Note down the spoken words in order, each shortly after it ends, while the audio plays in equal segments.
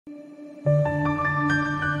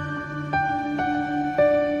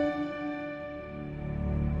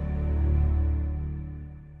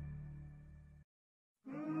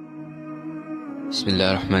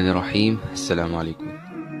Assalamu alaikum.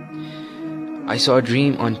 I saw a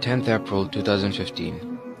dream on 10th April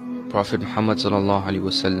 2015. Prophet Muhammad sallallahu alaihi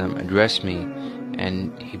wasallam addressed me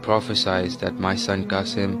and he prophesied that my son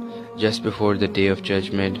Qasim, just before the day of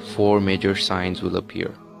judgment, 4 major signs will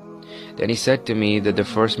appear. Then he said to me that the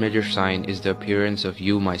first major sign is the appearance of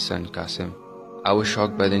you, my son Qasim. I was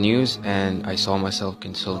shocked by the news and I saw myself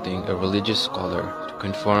consulting a religious scholar to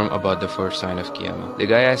confirm about the first sign of Qiyamah. The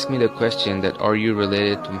guy asked me the question that, are you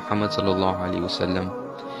related to Muhammad sallallahu alaihi wasallam?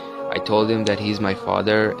 I told him that he's my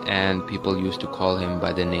father and people used to call him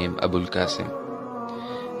by the name Abul Qasim.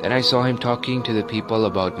 Then I saw him talking to the people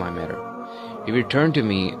about my matter. He returned to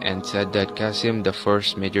me and said that Qasim, the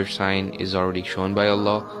first major sign is already shown by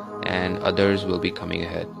Allah and others will be coming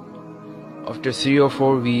ahead. After 3 or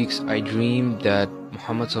 4 weeks, I dreamed that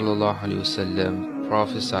Muhammad sallallahu alaihi wasallam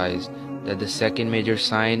prophesied that the second major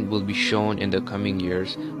sign will be shown in the coming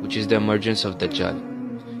years, which is the emergence of Dajjal.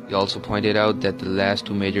 He also pointed out that the last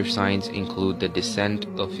 2 major signs include the descent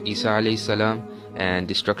of Isa alayhi salam and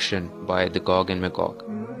destruction by the Gog and Magog.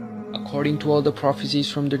 According to all the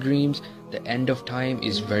prophecies from the dreams, the end of time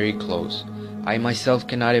is very close. I myself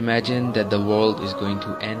cannot imagine that the world is going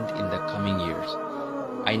to end in the coming years.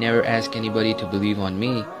 I never ask anybody to believe on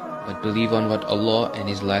me, but believe on what Allah and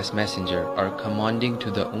His last messenger are commanding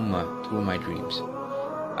to the Ummah through my dreams.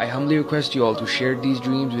 I humbly request you all to share these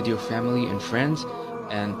dreams with your family and friends,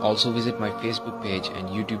 and also visit my Facebook page and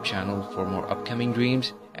YouTube channel for more upcoming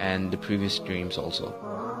dreams and the previous dreams also.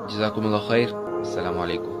 Jazakumullah khair. Assalamu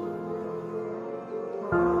alaikum.